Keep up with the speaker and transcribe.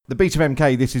The Beat of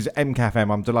MK, this is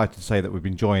MKFM. I'm delighted to say that we've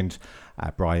been joined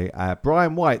by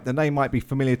Brian White. The name might be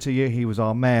familiar to you. He was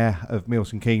our mayor of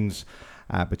Milton Keynes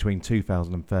between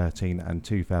 2013 and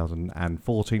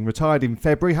 2014. Retired in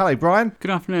February. Hello, Brian.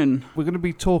 Good afternoon. We're going to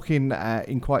be talking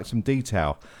in quite some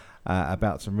detail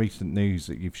about some recent news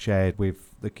that you've shared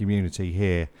with the community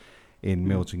here in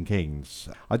Milton Keynes.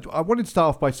 I wanted to start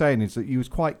off by saying is that you was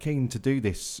quite keen to do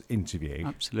this interview.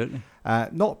 Absolutely.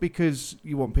 Not because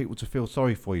you want people to feel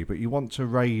sorry for you, but you want to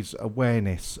raise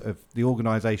awareness of the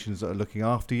organisations that are looking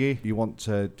after you. You want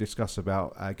to discuss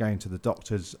about going to the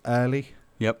doctors early.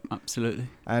 Yep, absolutely.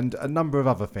 And a number of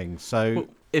other things. So, well,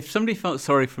 if somebody felt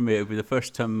sorry for me, it would be the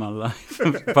first time in my life,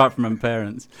 apart from my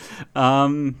parents.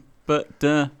 But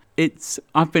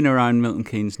I've been around Milton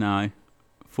Keynes now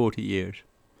 40 years.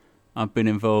 I've been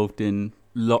involved in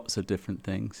lots of different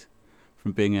things,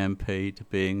 from being MP to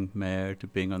being mayor to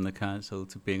being on the council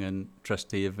to being a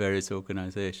trustee of various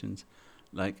organisations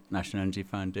like National Energy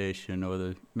Foundation or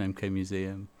the MK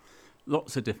Museum,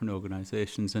 lots of different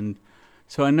organisations. And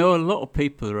so I know a lot of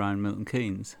people around Milton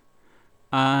Keynes.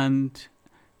 And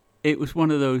it was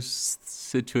one of those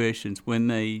situations when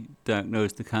they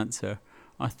diagnosed the cancer,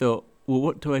 I thought, well,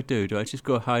 what do? Do I just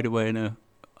go hide away in a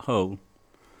hole?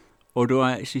 Or do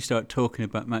I actually start talking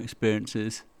about my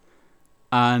experiences?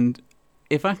 And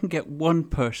if I can get one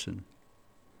person,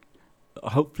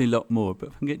 hopefully a lot more, but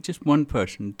if I can get just one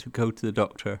person to go to the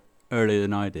doctor earlier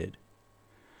than I did,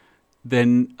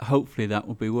 then hopefully that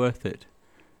will be worth it.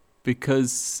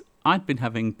 Because I'd been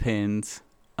having pains.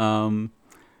 I'd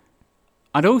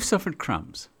always suffered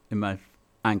cramps in my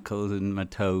ankles and my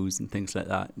toes and things like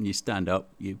that. And you stand up,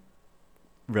 you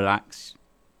relax,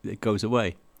 it goes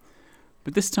away.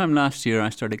 But this time last year,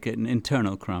 I started getting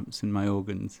internal cramps in my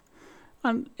organs.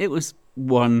 And it was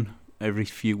one every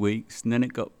few weeks, and then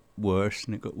it got worse,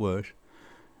 and it got worse.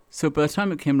 So by the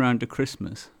time it came around to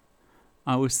Christmas,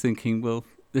 I was thinking, well,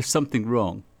 there's something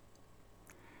wrong.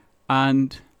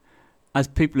 And as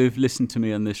people who've listened to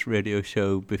me on this radio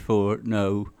show before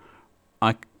know,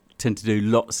 I tend to do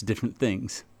lots of different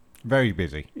things. Very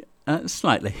busy.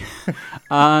 Slightly.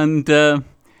 And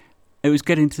it was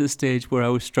getting to the stage where I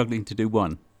was struggling to do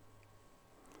one.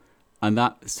 And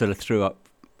that sort of threw up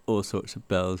all sorts of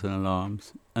bells and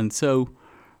alarms. And so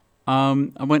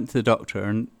I went to the doctor,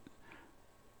 and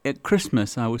at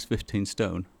Christmas I was 15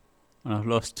 stone. And I've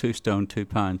lost 2 stone, 2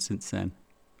 pounds since then.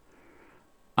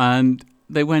 And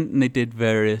they went and they did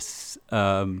various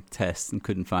tests and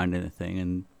couldn't find anything,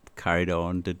 and carried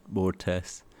on, did more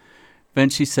tests.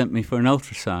 Eventually sent me for an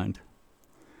ultrasound.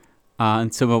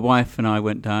 And so my wife and I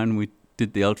went down and we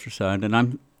did the ultrasound,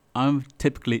 and I'm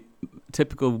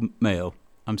typical male.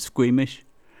 I'm squeamish.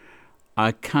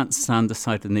 I can't stand the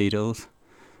sight of needles.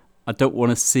 I don't want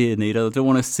to see a needle. I don't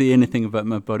want to see anything about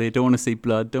my body. I don't want to see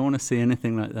blood. Don't want to see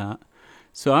anything like that.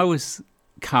 So I was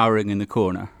cowering in the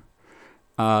corner,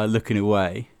 looking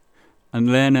away,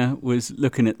 and Lena was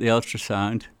looking at the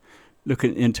ultrasound,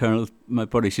 looking at the internal of my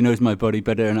body. She knows my body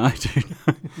better than I do.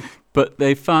 But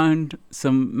they found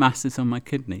some masses on my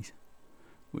kidneys,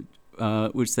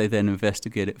 which they then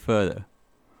investigated further.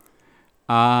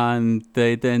 And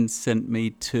they then sent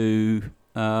me to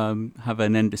have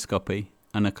an endoscopy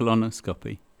and a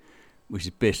colonoscopy, which is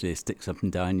basically stick something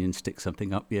down you and stick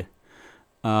something up you.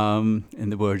 In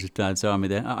the words of Dad's Army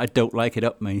there, I don't like it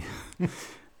up me.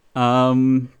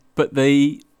 But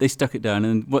they stuck it down,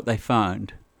 and what they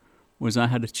found was I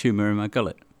had a tumour in my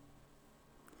gullet.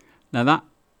 Now that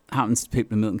happens to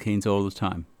people in Milton Keynes all the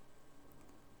time.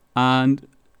 And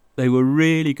they were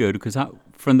really good, because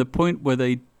from the point where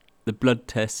the blood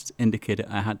tests indicated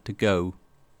I had to go,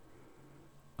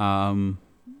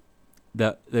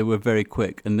 that they were very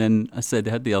quick. And then I said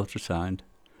they had the ultrasound.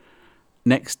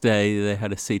 Next day they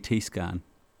had a CT scan.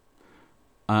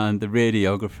 And the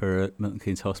radiographer at Milton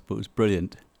Keynes Hospital was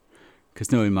brilliant,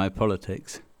 because knowing my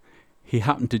politics, he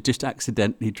happened to just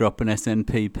accidentally drop an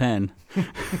SNP pen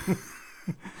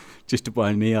just to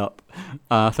wind me up.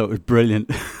 I thought it was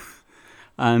brilliant.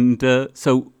 And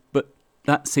but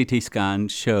that CT scan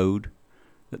showed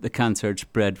that the cancer had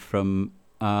spread from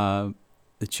the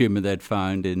tumour they'd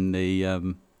found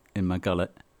in my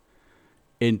gullet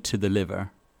into the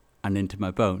liver and into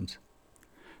my bones.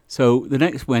 So the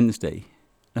next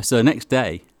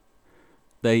day,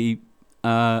 they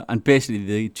and basically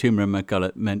the tumour in my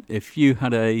gullet meant if you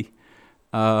had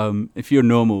if your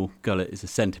normal gullet is 1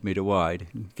 centimetre wide,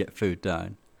 you get food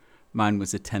down. Mine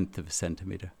was 1/10 of a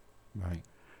centimetre. Right.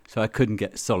 So I couldn't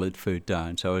get solid food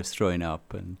down, so I was throwing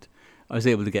up, and I was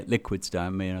able to get liquids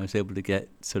down me, and I was able to get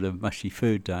sort of mushy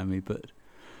food down me, but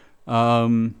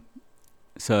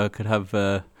so I could have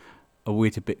a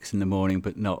Weetabix in the morning,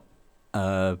 but not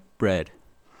bread.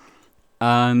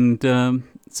 And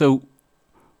so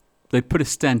they put a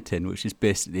stent in, which is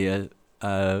basically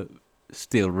a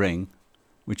steel ring,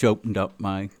 which opened up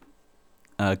my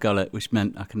gullet, which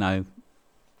meant I can now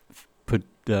put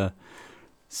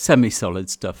semi-solid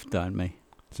stuff down me.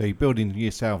 So you're building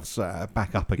yourselves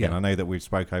back up again. Yeah. I know that we've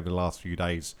spoke over the last few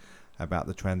days about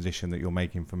the transition that you're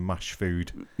making from mush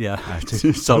food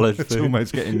to solid food. It's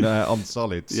almost getting on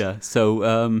solids. Yeah.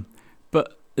 So,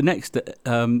 but the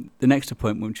next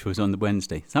appointment, which was on the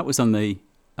Wednesday, so that was on the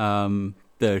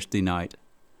Thursday night.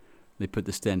 They put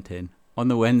the stent in. On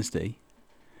the Wednesday,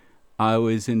 I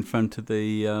was in front of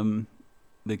the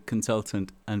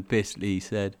consultant, and basically he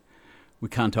said, "We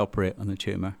can't operate on the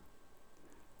tumour.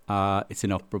 It's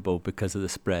inoperable because of the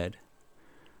spread."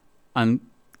 And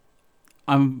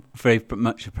I'm very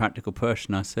much a practical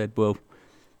person. I said, "Well,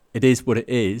 it is what it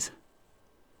is.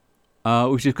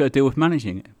 We've just got to deal with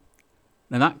managing it."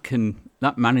 Now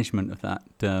that management of that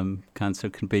cancer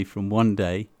can be from 1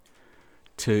 day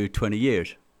to 20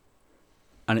 years.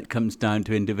 And it comes down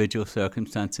to individual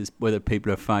circumstances, whether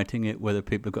people are fighting it, whether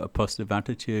people have got a positive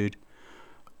attitude.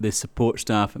 There's support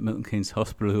staff at Milton Keynes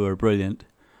Hospital who are brilliant.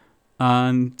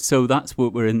 And so that's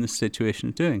what we're in the situation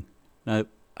of doing. Now,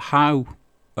 how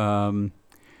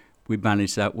we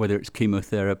manage that, whether it's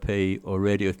chemotherapy or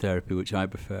radiotherapy, which I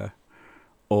prefer,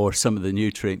 or some of the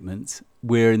new treatments,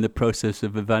 we're in the process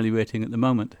of evaluating at the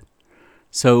moment.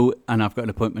 So, and I've got an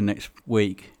appointment next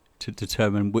week to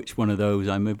determine which one of those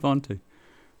I move on to.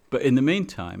 But in the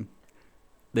meantime,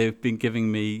 they've been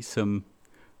giving me some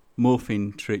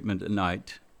morphine treatment at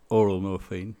night, oral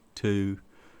morphine, to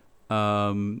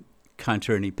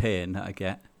counter any pain that I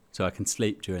get, so I can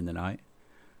sleep during the night,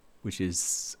 which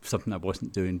is something I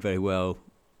wasn't doing very well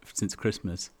since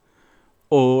Christmas.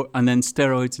 And then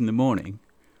steroids in the morning,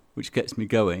 which gets me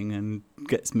going and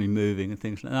gets me moving and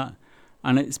things like that.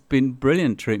 And it's been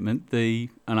brilliant treatment. If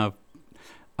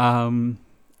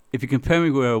you compare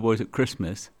me where I was at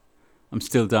Christmas, I'm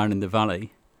still down in the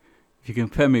valley. If you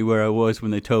compare me where I was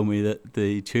when they told me that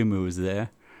the tumour was there,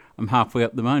 I'm halfway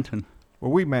up the mountain.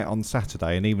 Well, we met on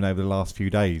Saturday, and even over the last few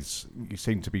days, you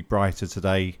seem to be brighter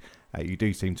today. You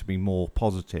do seem to be more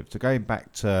positive. So going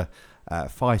back to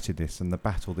fighting this and the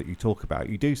battle that you talk about,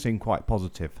 you do seem quite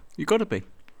positive. You've got to be.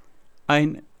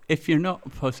 And if you're not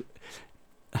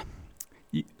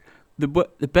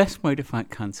the best way to fight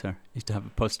cancer is to have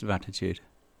a positive attitude.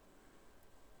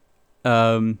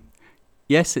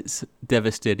 Yes, it's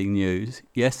devastating news.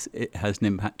 Yes, it has an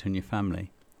impact on your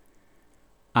family.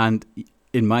 And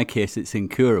in my case, it's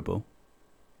incurable.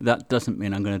 That doesn't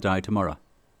mean I'm going to die tomorrow.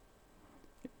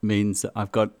 It means that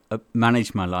I've got to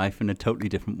manage my life in a totally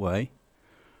different way.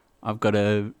 I've got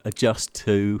to adjust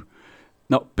to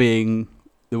not being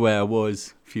the way I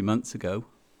was a few months ago.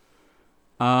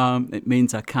 It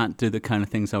means I can't do the kind of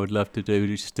things I would love to do,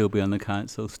 to still be on the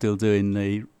council, still doing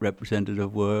the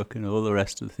representative work and all the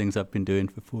rest of the things I've been doing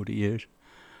for 40 years.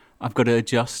 I've got to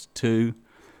adjust to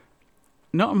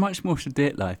not a much more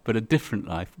sedate life, but a different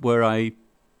life where I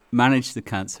manage the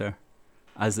cancer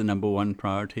as the number one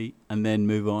priority and then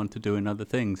move on to doing other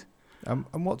things. And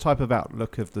what type of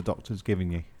outlook have the doctors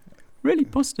given you? Really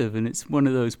positive, and it's one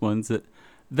of those ones that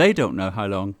they don't know how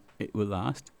long it will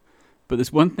last. But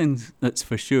there's one thing that's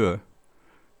for sure.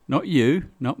 Not you,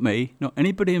 not me, not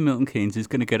anybody in Milton Keynes is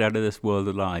going to get out of this world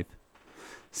alive.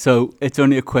 So it's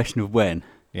only a question of when.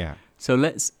 Yeah. So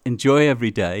let's enjoy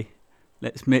every day.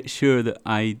 Let's make sure that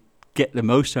I get the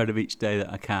most out of each day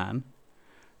that I can.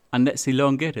 And let's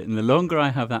elongate it. And the longer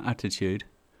I have that attitude,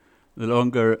 the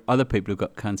longer other people who've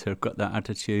got cancer have got that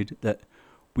attitude, that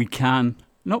we can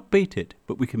not beat it,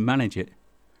 but we can manage it.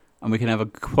 And we can have a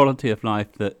quality of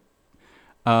life that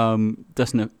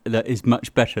that is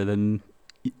much better than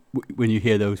when you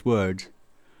hear those words.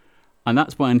 And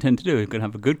that's what I intend to do. I'm going to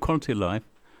have a good quality of life.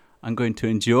 I'm going to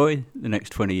enjoy the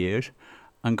next 20 years.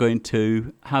 I'm going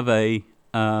to have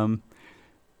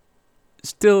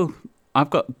I've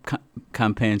got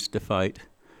campaigns to fight,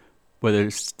 whether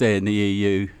it's stay in the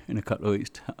EU in a couple of weeks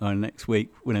or next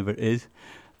week, whenever it is,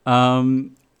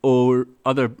 or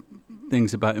other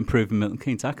things about improving Milton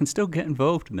Keynes. I can still get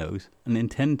involved in those and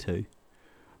intend to.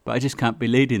 But I just can't be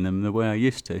leading them the way I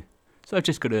used to. So I've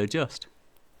just got to adjust.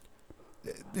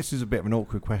 This is a bit of an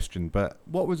awkward question, but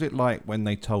what was it like when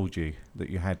they told you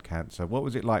that you had cancer? What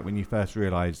was it like when you first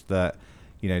realised that,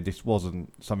 this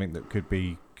wasn't something that could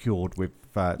be cured with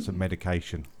some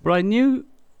medication? Well, I knew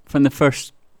from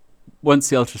once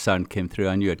the ultrasound came through,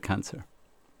 I knew I had cancer.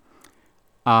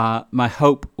 My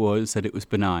hope was that it was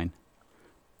benign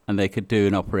and they could do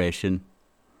an operation,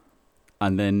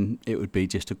 and then it would be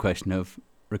just a question of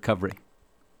recovery.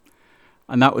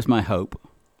 And that was my hope.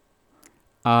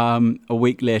 A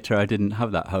week later, I didn't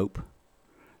have that hope.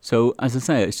 So, as I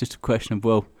say, it's just a question of,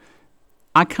 well,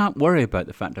 I can't worry about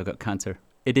the fact I've got cancer.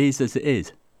 It is as it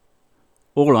is.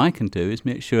 All I can do is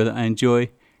make sure that I enjoy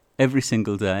every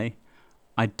single day.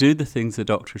 I do the things the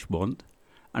doctors want,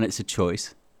 and it's a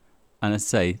choice. And as I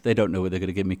say, they don't know whether they're going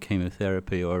to give me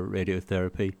chemotherapy or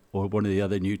radiotherapy or one of the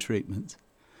other new treatments.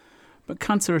 But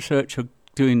cancer research are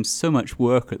doing so much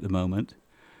work at the moment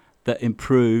that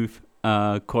improve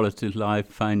quality of life,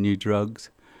 find new drugs.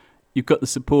 You've got the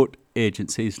support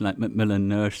agencies like Macmillan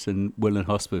Nurse and Willand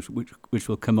Hospital, which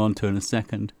we'll come on to in a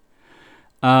second,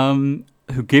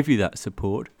 who give you that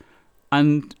support.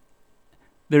 And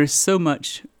there is so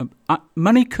much...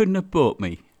 money couldn't have bought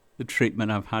me the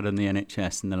treatment I've had on the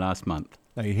NHS in the last month.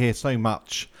 Now, you hear so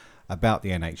much about the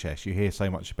NHS. You hear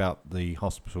so much about the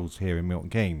hospitals here in Milton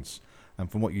Keynes. And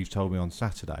from what you've told me on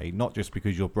Saturday, not just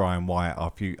because you're Brian Wyatt,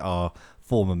 our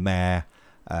former mayor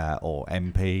or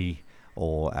MP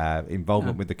or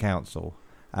involvement with the council,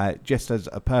 just as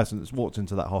a person that's walked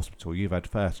into that hospital, you've had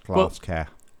first-class care.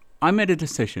 I made a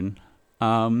decision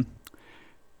that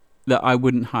I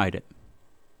wouldn't hide it.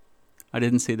 I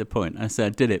didn't see the point. I said I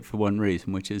did it for one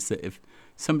reason, which is that if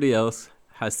somebody else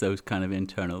has those kind of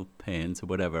internal pains or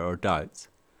whatever, or doubts,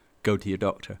 go to your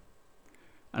doctor.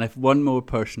 And if one more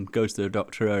person goes to the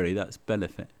doctor early, that's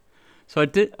benefit. So I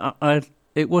did.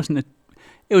 It was a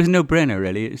no-brainer,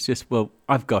 really. It's just, well,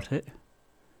 I've got it.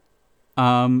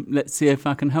 Let's see if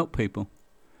I can help people.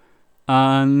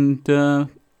 And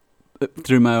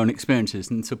through my own experiences.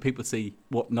 And so people see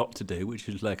what not to do, which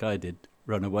is like I did,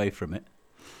 run away from it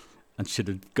and should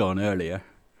have gone earlier.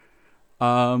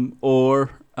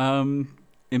 Or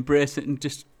embrace it and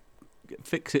just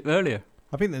fix it earlier.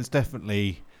 I think there's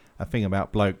definitely a thing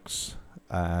about blokes,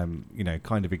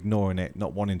 kind of ignoring it,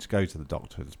 not wanting to go to the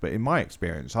doctors. But in my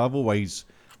experience, I've always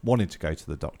wanted to go to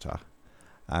the doctor.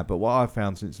 But what I've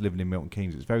found since living in Milton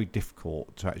Keynes, it's very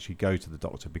difficult to actually go to the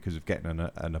doctor because of getting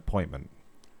an appointment.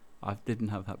 I didn't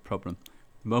have that problem.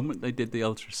 The moment they did the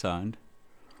ultrasound,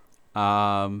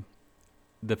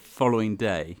 the following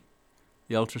day,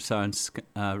 the ultrasound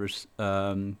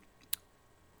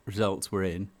results were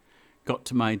in. Got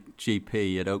to my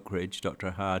GP at Oak Ridge,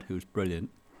 Dr. Hard, who was brilliant.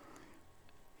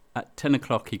 At 10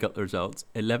 o'clock, he got the results.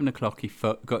 11 o'clock, he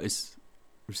got his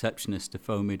receptionist to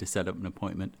phone me to set up an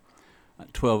appointment.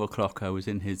 At 12 o'clock, I was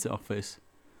in his office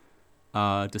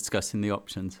discussing the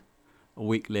options. A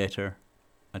week later,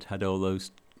 I'd had all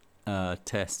those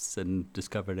tests and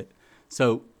discovered it.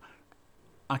 So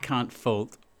I can't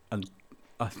fault, and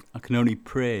I can only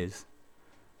praise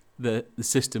the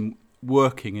system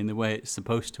working in the way it's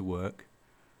supposed to work.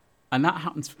 And that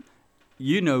happens,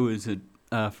 as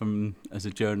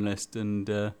a journalist, and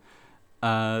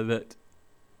that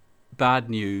bad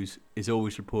news is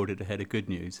always reported ahead of good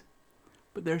news.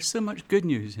 But there's so much good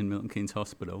news in Milton Keynes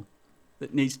Hospital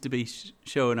that needs to be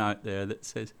shown out there that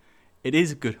says it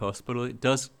is a good hospital, it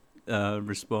does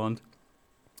respond.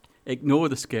 Ignore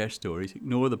the scare stories,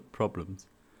 ignore the problems,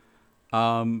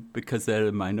 because they're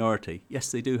a minority.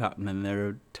 Yes, they do happen, and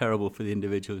they're terrible for the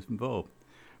individuals involved.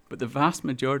 But the vast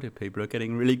majority of people are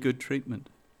getting really good treatment.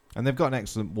 And they've got an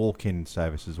excellent walk-in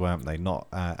service as well, haven't they? Not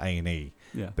A&E.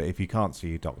 Yeah. But if you can't see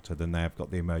your doctor, then they've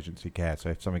got the emergency care. So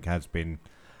if something has been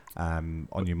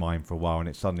on your mind for a while and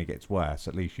it suddenly gets worse,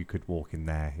 at least you could walk in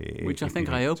there. Which I think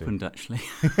I opened, actually.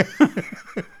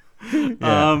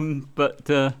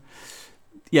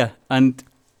 Yeah. And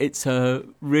it's a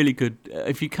really good...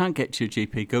 if you can't get to your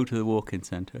GP, go to the walk-in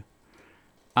centre.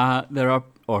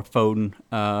 Or phone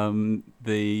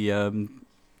the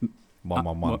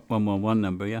 111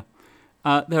 number, yeah.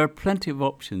 There are plenty of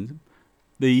options.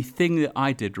 The thing that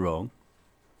I did wrong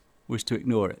was to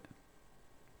ignore it.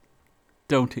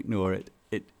 Don't ignore it.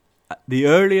 The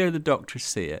earlier the doctors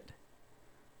see it,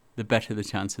 the better the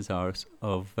chances are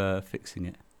of fixing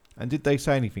it. And did they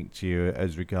say anything to you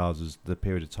as regards as the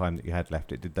period of time that you had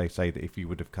left it? Did they say that if you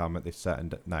would have come at this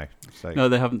certain... No. No,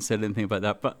 they haven't said anything about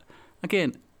that. But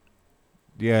again,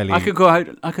 I could go out,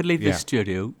 I could leave this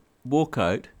studio, walk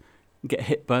out, and get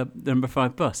hit by the number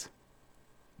 5 bus.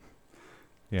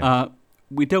 Yeah.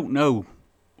 We don't know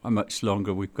how much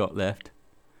longer we've got left.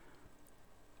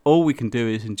 All we can do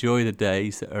is enjoy the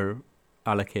days that are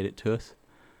allocated to us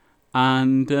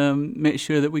and make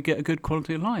sure that we get a good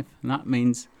quality of life. And that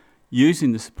means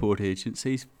using the support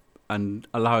agencies and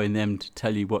allowing them to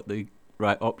tell you what the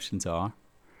right options are.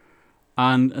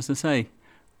 And as I say,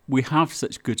 we have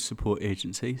such good support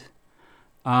agencies.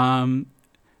 And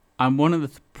one of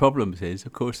the problems is,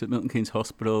 of course, that Milton Keynes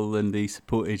Hospital and the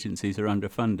support agencies are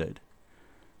underfunded.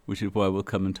 which is why we'll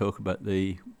come and talk about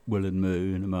the will and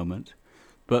moo in a moment.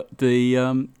 But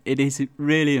it is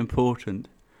really important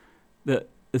that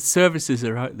the services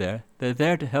are out there. They're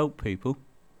there to help people,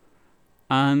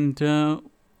 and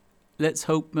let's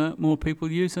hope more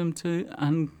people use them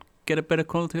and get a better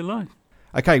quality of life.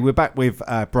 Okay, we're back with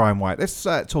Brian White. Let's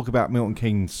talk about Milton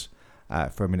Keynes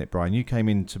for a minute, Brian. You came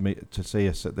in to see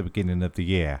us at the beginning of the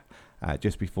year,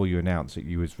 just before you announced that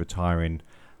you was retiring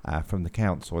from the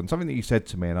council. And something that you said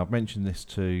to me, and I've mentioned this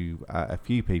to a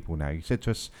few people now, you said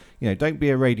to us, don't be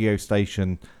a radio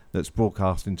station that's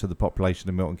broadcasting to the population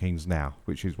of Milton Keynes now,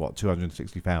 which is,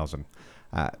 260,000.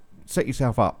 Set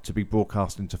yourself up to be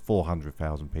broadcasting to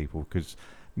 400,000 people, because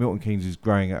Milton Keynes is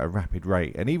growing at a rapid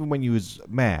rate. And even when you was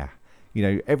mayor,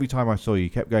 every time I saw you,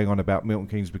 kept going on about Milton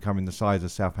Keynes becoming the size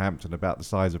of Southampton, about the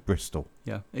size of Bristol.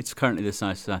 Yeah, it's currently the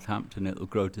size of Southampton. It'll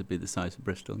grow to be the size of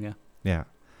Bristol, yeah. Yeah.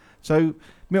 So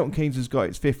Milton Keynes has got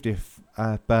its 50th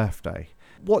birthday.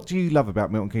 What do you love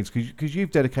about Milton Keynes? Because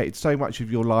you've dedicated so much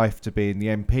of your life to being the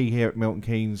MP here at Milton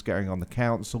Keynes, going on the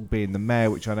council, being the mayor,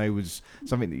 which I know was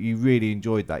something that you really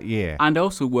enjoyed that year. And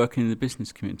also working in the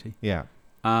business community. Yeah.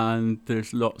 And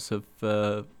there's lots of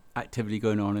activity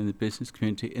going on in the business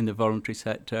community, in the voluntary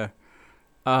sector.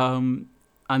 And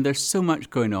there's so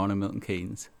much going on in Milton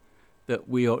Keynes that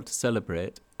we ought to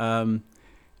celebrate. And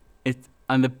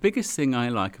the biggest thing I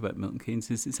like about Milton Keynes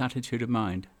is its attitude of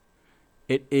mind.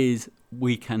 It is,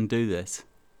 we can do this.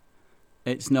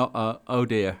 It's not oh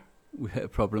dear, we hit a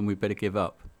problem, we better give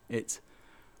up. It's,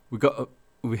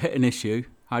 we hit an issue,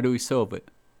 how do we solve it?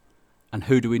 And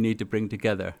who do we need to bring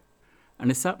together? And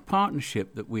it's that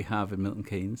partnership that we have in Milton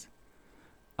Keynes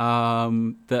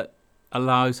that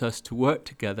allows us to work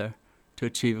together to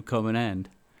achieve a common end.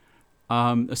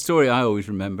 A story I always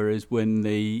remember is when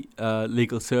the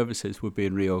legal services were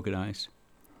being reorganised.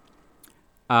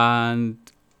 And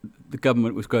the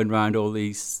government was going around all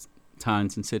these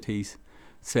towns and cities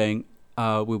saying,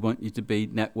 we want you to be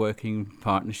networking,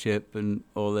 partnership and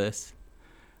all this.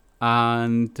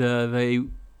 And they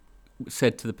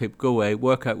said to the people, go away,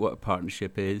 work out what a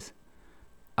partnership is,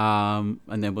 and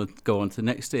then we'll go on to the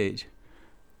next stage.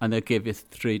 And they'll give you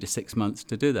 3 to 6 months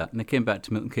to do that. And they came back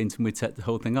to Milton Keynes and we'd set the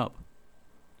whole thing up.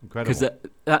 Incredible. Because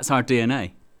that's our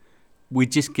DNA. We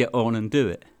just get on and do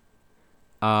it.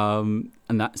 And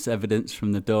that's evidence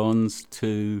from the Dons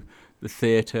to the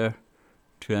theatre,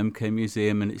 to MK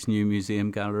Museum and its new museum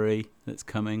gallery that's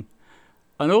coming.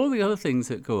 And all the other things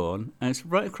that go on, and it's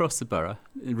right across the borough,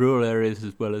 in rural areas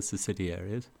as well as the city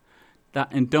areas,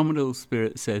 that indomitable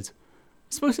spirit says,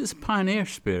 I suppose it's a pioneer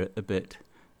spirit a bit,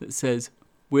 that says,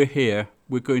 we're here,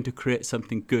 we're going to create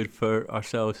something good for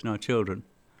ourselves and our children.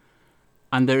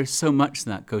 And there is so much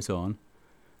that goes on,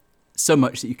 so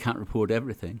much that you can't report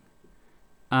everything.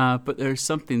 But there is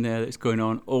something there that's going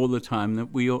on all the time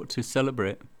that we ought to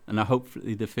celebrate. And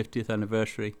hopefully the 50th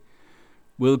anniversary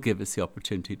will give us the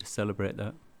opportunity to celebrate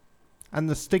that. And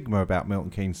the stigma about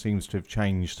Milton Keynes seems to have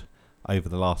changed over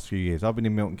the last few years. I've been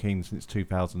in Milton Keynes since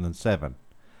 2007.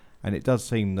 And it does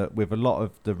seem that with a lot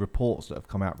of the reports that have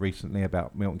come out recently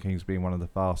about Milton Keynes being one of the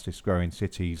fastest growing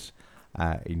cities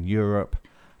in Europe,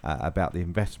 about the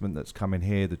investment that's coming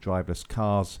here, the driverless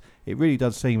cars, it really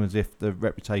does seem as if the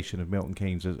reputation of Milton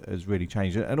Keynes has really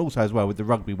changed. And also as well with the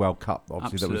Rugby World Cup,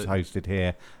 obviously, Absolutely. that was hosted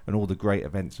here, and all the great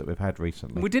events that we've had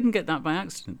recently. We didn't get that by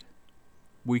accident.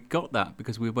 We got that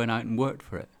because we went out and worked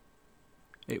for it.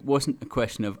 It wasn't a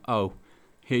question of, oh,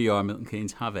 here you are, Milton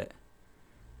Keynes, have it.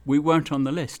 We weren't on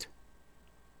the list.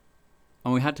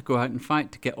 And we had to go out and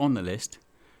fight to get on the list.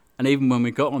 And even when we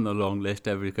got on the long list,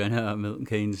 everybody's going, oh, Milton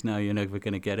Keynes, now you're never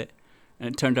going to get it. And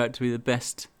it turned out to be the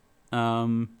best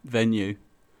venue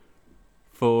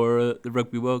for the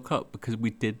Rugby World Cup because we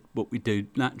did what we do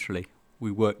naturally. We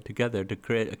worked together to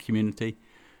create a community,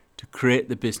 to create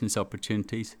the business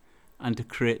opportunities, and to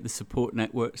create the support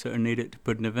networks that are needed to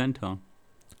put an event on.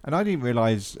 And I didn't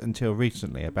realise until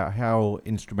recently about how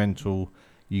instrumental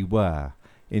you were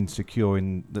in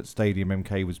securing that Stadium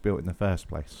MK was built in the first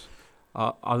place.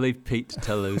 I'll leave Pete to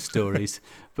tell those stories.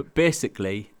 But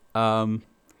basically, there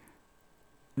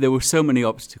were so many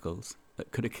obstacles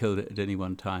that could have killed it at any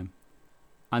one time.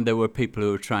 And there were people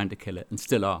who were trying to kill it, and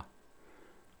still are,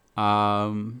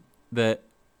 that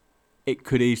it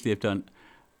could easily have done.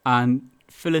 And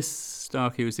Phyllis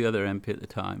Starkey was the other MP at the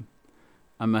time,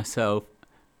 and myself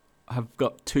have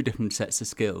got 2 different sets of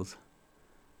skills.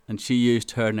 And she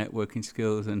used her networking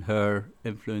skills and her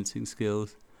influencing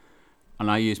skills. And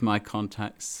I used my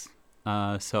contacts.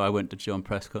 So I went to John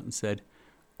Prescott and said,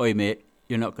 oi, mate,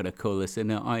 you're not going to call this in,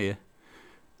 are you?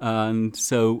 And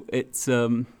so it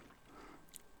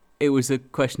was a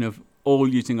question of all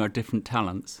using our different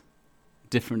talents,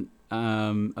 different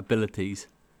abilities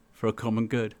for a common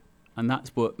good. And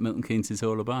that's what Milton Keynes is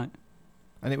all about.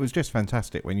 And it was just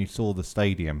fantastic when you saw the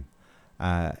stadium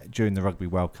during the Rugby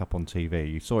World Cup on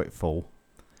TV. You saw it full.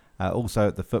 Also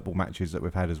at the football matches that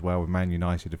we've had as well, when Man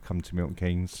United have come to Milton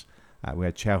Keynes. We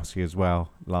had Chelsea as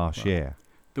well last year.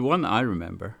 The one that I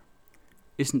remember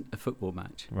isn't a football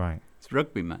match. Right. It's a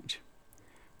rugby match.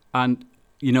 And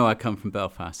you know I come from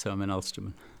Belfast, so I'm an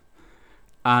Ulsterman.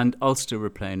 And Ulster were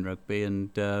playing rugby,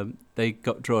 and they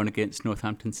got drawn against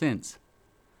Northampton Saints.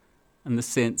 And the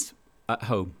Saints at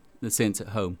home. And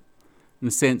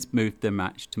the Saints moved their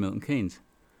match to Milton Keynes.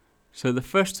 So the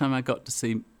first time I got to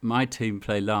see my team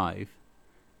play live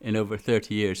in over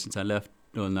 30 years since I left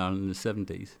Northern Ireland in the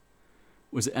 70s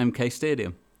was at MK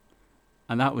Stadium.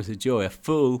 And that was a joy, a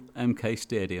full MK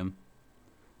Stadium.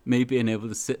 Me being able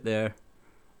to sit there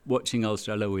watching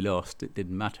Ulster, although we lost, it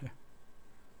didn't matter.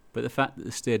 But the fact that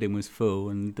the stadium was full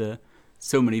and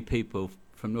so many people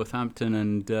from Northampton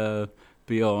and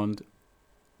beyond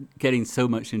getting so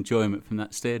much enjoyment from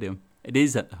that stadium, it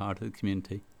is at the heart of the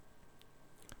community.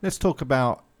 Let's talk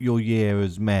about your year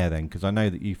as mayor then, because I know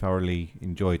that you thoroughly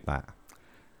enjoyed that.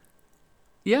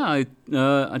 Yeah,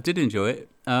 I did enjoy it.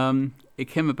 It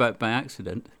came about by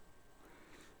accident.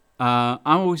 I'm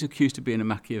always accused of being a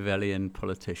Machiavellian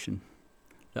politician.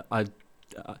 That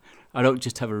I don't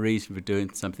just have a reason for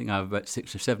doing something, I have about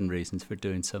 6 or 7 reasons for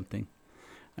doing something.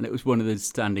 And it was one of the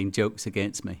standing jokes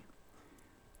against me.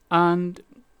 And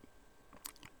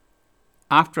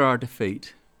after our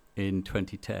defeat in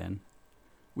 2010,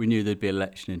 we knew there'd be an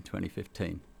election in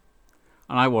 2015.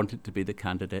 And I wanted to be the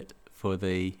candidate for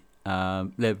the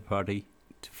Labour Party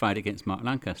to fight against Mark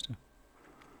Lancaster.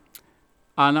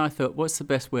 And I thought, what's the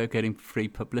best way of getting free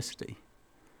publicity?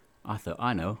 I thought,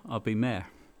 I know, I'll be mayor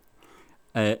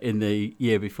in the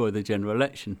year before the general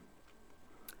election.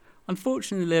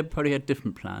 Unfortunately, the Labour Party had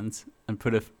different plans and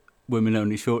put a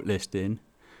women-only shortlist in.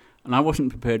 And I wasn't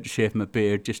prepared to shave my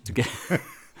beard just to get...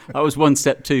 I was one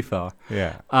step too far.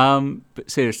 Yeah.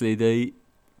 But seriously, the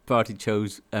party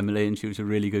chose Emily, and she was a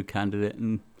really good candidate.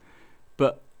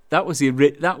 But that was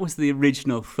the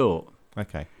original thought.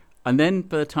 Okay. And then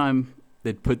by the time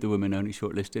they'd put the women-only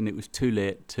shortlist in, it was too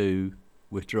late to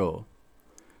withdraw.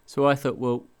 So I thought,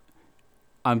 well,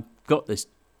 I've got this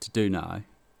to do now.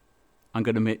 I'm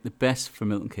going to make the best for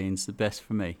Milton Keynes, the best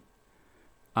for me.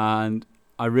 And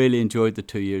I really enjoyed the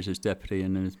 2 years as deputy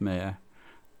and as mayor.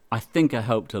 I think I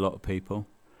helped a lot of people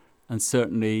and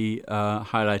certainly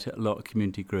highlighted a lot of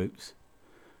community groups.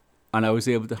 And I was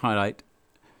able to highlight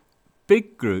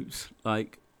big groups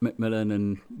like Macmillan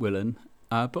and Willan,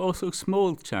 but also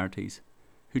small charities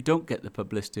who don't get the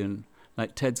publicity,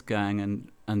 like Ted's Gang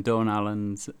and Dawn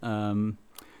Allen's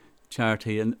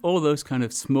charity, and all those kind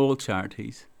of small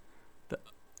charities that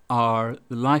are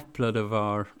the lifeblood of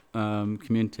our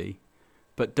community,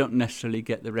 but don't necessarily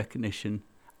get the recognition.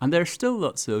 And there are still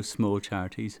lots of those small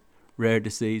charities, rare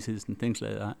diseases and things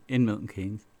like that, in Milton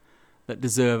Keynes that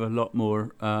deserve a lot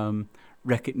more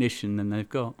recognition than they've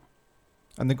got.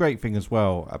 And the great thing as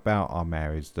well about our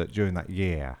mayor is that during that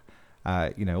year,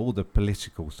 all the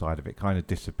political side of it kind of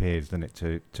disappears, doesn't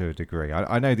it, to a degree.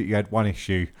 I know that you had one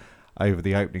issue over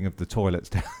the opening of the toilets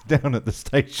down at the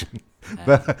station.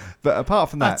 But apart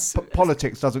from that,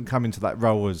 politics doesn't come into that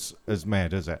role as mayor,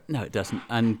 does it? No, it doesn't.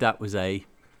 And that was a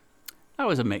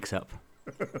mix-up.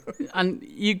 And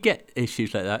you get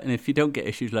issues like that. And if you don't get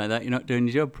issues like that, you're not doing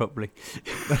your job properly.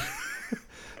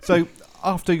 So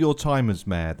after your time as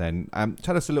mayor then,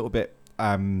 tell us a little bit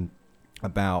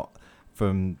about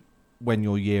from when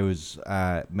your year as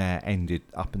mayor ended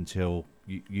up until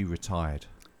you retired.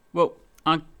 Well,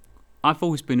 I've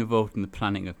always been involved in the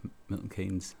planning of Milton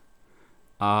Keynes.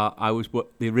 I was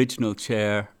the original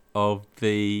chair of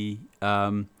the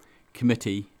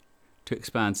committee to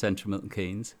expand Central Milton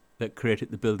Keynes that created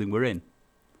the building we're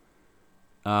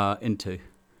into.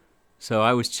 So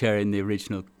I was chairing the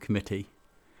original committee,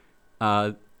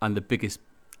 and the biggest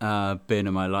bane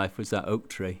of my life was that oak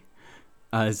tree,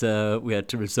 as we had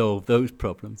to resolve those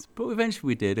problems. But eventually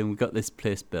we did, and we got this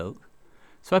place built.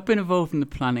 So I've been involved in the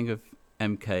planning of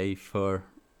MK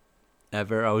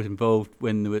forever. I was involved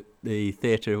when the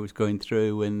theatre was going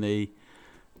through, when the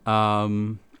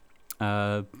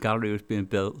gallery was being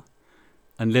built,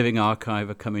 and Living Archive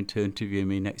are coming to interview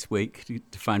me next week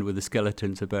to find where the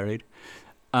skeletons are buried.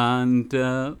 And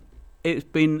it's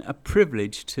been a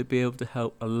privilege to be able to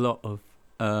help a lot of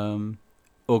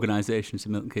organisations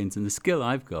in Milton Keynes, and the skill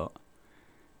I've got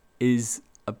is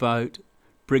about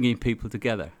bringing people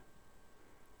together.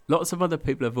 Lots of other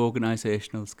people have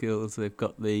organisational skills, they've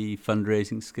got the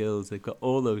fundraising skills, they've got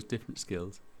all those different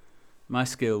skills. My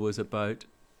skill was about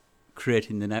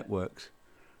creating the networks,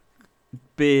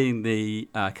 being the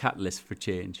catalyst for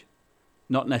change.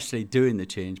 Not necessarily doing the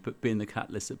change, but being the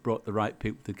catalyst that brought the right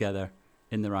people together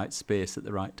in the right space at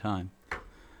the right time.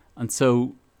 And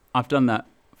so I've done that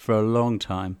for a long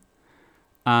time.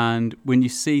 And when you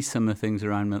see some of the things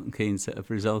around Milton Keynes that have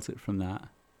resulted from that,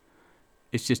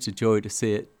 it's just a joy to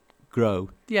see it grow.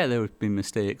 Yeah, there have been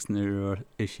mistakes and there are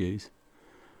issues.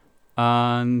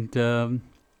 And there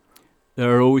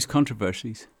are always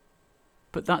controversies.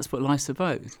 But that's what life's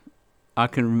about. I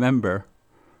can remember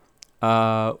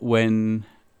when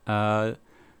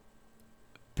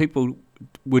people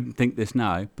wouldn't think this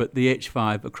now, but the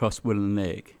H5 across Willen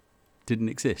Lake didn't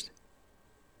exist.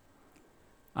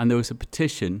 And there was a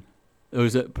petition, there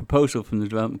was a proposal from the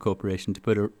Development Corporation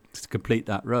to complete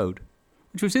that road,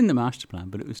 which was in the master plan,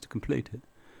 but it was to complete it.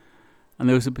 And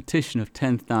there was a petition of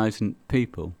 10,000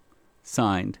 people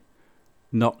signed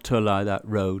not to allow that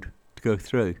road to go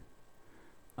through.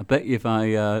 I bet you if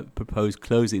I proposed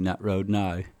closing that road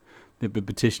now, there'd be a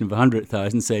petition of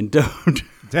 100,000 saying don't.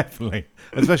 Definitely.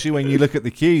 Especially when you look at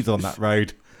the queues on that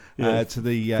road to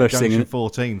the Junction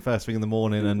 14, first thing in the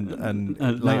morning and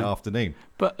late afternoon.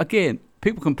 But again,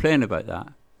 people complain about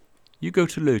that. You go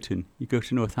to Luton, you go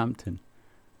to Northampton,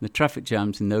 the traffic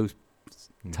jams in those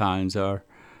towns are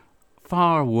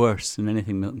far worse than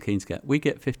anything Milton Keynes get. We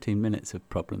get 15 minutes of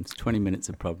problems, 20 minutes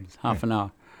of problems, half an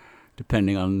hour,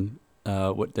 depending on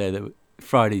what day.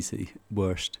 Friday's the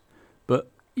worst. But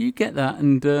you get that,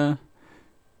 and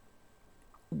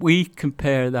we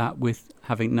compare that with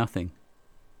having nothing.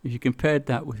 If you compared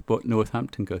that with what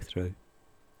Northampton go through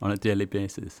on a daily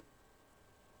basis,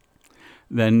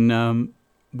 then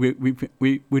we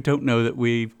don't know that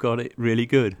we've got it really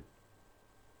good.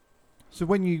 So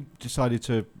when you decided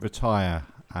to retire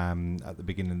at the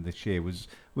beginning of this year, was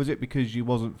it because you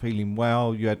wasn't feeling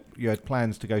well? You had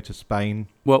plans to go to Spain?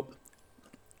 Well,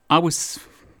 I'm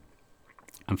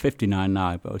 59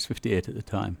 now, but I was 58 at the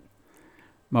time.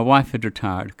 My wife had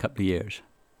retired a couple of years.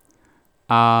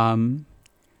 I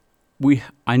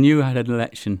knew I had an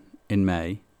election in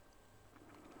May,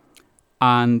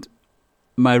 and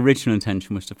my original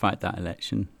intention was to fight that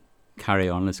election, carry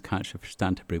on as councillor for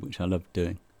Stanterbury, which I loved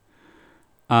doing,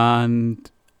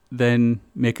 and then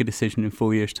make a decision in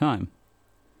 4 years' time.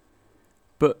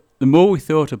 But the more we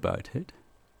thought about it,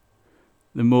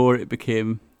 the more it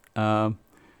became,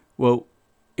 well,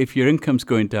 if your income's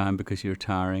going down because you're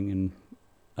retiring,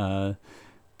 and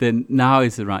then now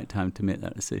is the right time to make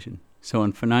that decision. So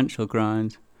on financial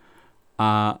grounds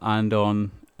and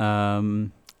on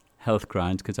health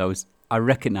grounds, because I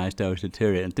recognised I was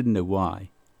deteriorating. I didn't know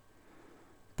why,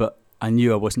 but I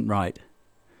knew I wasn't right.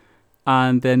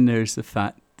 And then there's the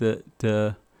fact that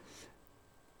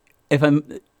if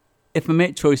I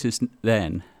made choices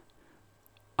then,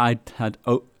 I'd had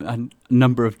a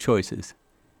number of choices.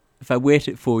 If I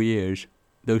waited 4 years,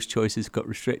 those choices got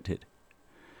restricted.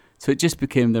 So it just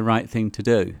became the right thing to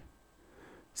do.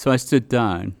 So I stood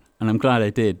down, and I'm glad I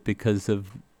did because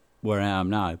of where I am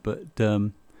now. But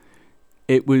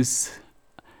it was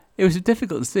a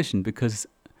difficult decision because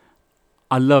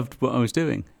I loved what I was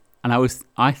doing, and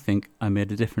I think I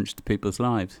made a difference to people's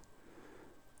lives,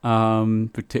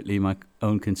 particularly my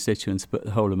own constituents, but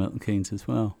the whole of Milton Keynes as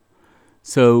well.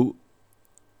 So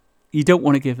you don't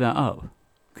want to give that up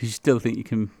because you still think you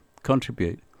can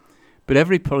contribute. But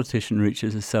every politician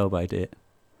reaches a sell-by date.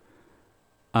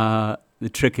 The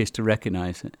trick is to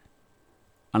recognise it.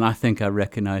 And I think I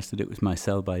recognised that it was my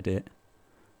sell-by date.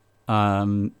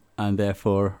 And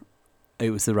therefore, it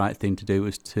was the right thing to do,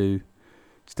 was to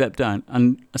step down.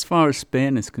 And as far as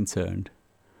Spain is concerned,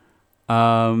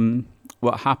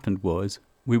 what happened was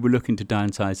we were looking to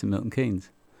downsize in Milton Keynes.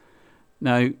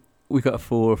 Now, we got a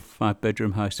 4 or 5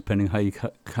 bedroom house, depending on how you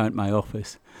count my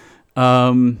office,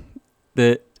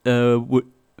 that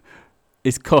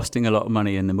is costing a lot of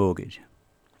money in the mortgage.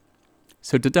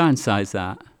 So to downsize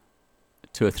that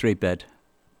to a 3-bed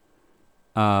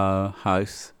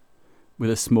house with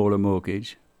a smaller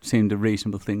mortgage seemed a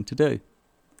reasonable thing to do.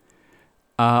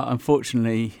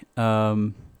 Unfortunately,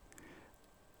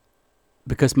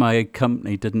 because my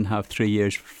company didn't have 3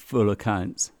 years full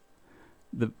accounts,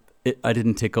 I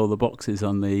didn't tick all the boxes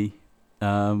on the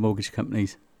mortgage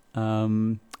company's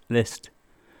list.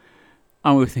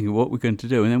 And we were thinking, what we're going to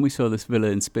do. And then we saw this villa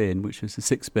in Spain, which was a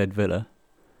 6-bed villa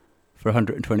for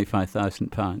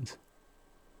 £125,000.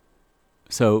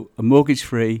 So a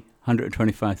mortgage-free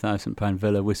 £125,000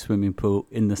 villa with swimming pool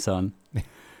in the sun.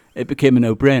 It became a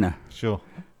no-brainer. Sure.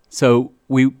 So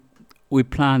we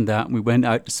planned that, and we went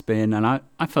out to Spain, and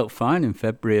I felt fine in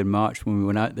February and March when we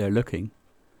went out there looking.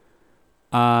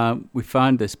 We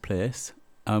found this place,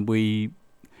 and we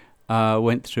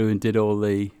Went through and did all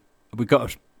the.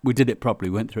 We did it properly.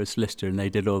 Went through a solicitor and they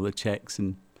did all the checks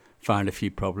and found a few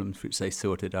problems which they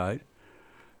sorted out.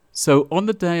 So on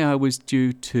the day I was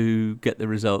due to get the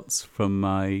results from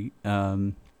my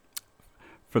from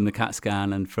the CAT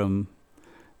scan and from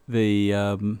the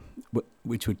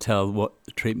which would tell what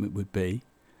the treatment would be,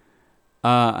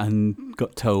 and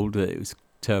got told that it was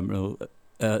terminal,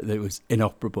 that it was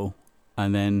inoperable,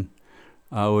 and then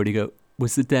I already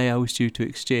was the day I was due to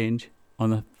exchange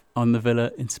on the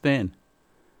villa in Spain.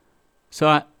 So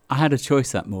I had a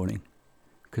choice that morning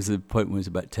because the appointment was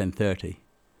about 10:30.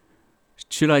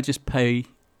 Should I just pay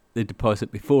the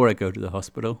deposit before I go to the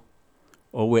hospital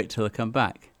or wait till I come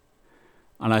back?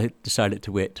 And I decided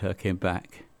to wait till I came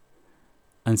back.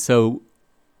 And so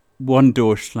one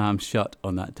door slammed shut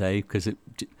on that day because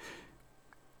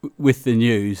with the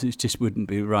news, it just wouldn't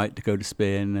be right to go to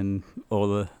Spain and all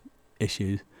the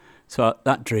issues. So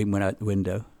that dream went out the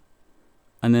window.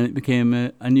 And then it became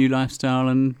a new lifestyle,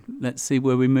 and let's see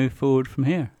where we move forward from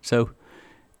here. So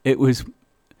it was,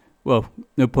 well,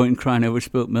 no point in crying over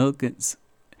spilt milk.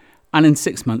 And in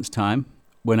 6 months' time,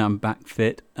 when I'm back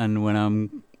fit and when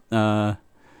I'm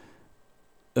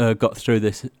got through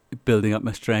this, building up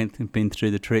my strength and been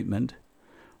through the treatment,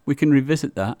 we can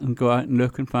revisit that and go out and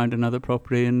look and find another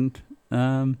property and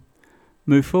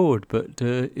move forward. But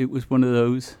it was one of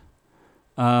those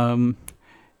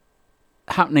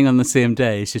happening on the same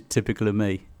day. It's just typical of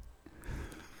me.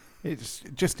 It's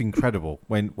just incredible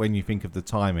when you think of the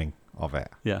timing of it.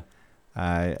 Yeah.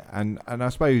 And I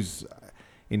suppose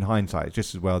in hindsight, it's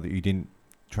just as well that you didn't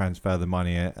transfer the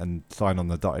money and sign on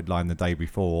the dotted line the day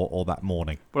before or that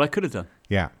morning. Well, I could have done.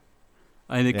 Yeah.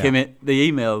 And it came in, the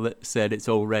email that said it's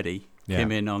all ready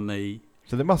came in on the...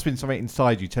 So there must have been something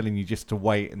inside you telling you just to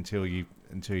wait until you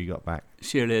got back.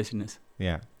 Sheer laziness.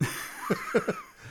 Yeah.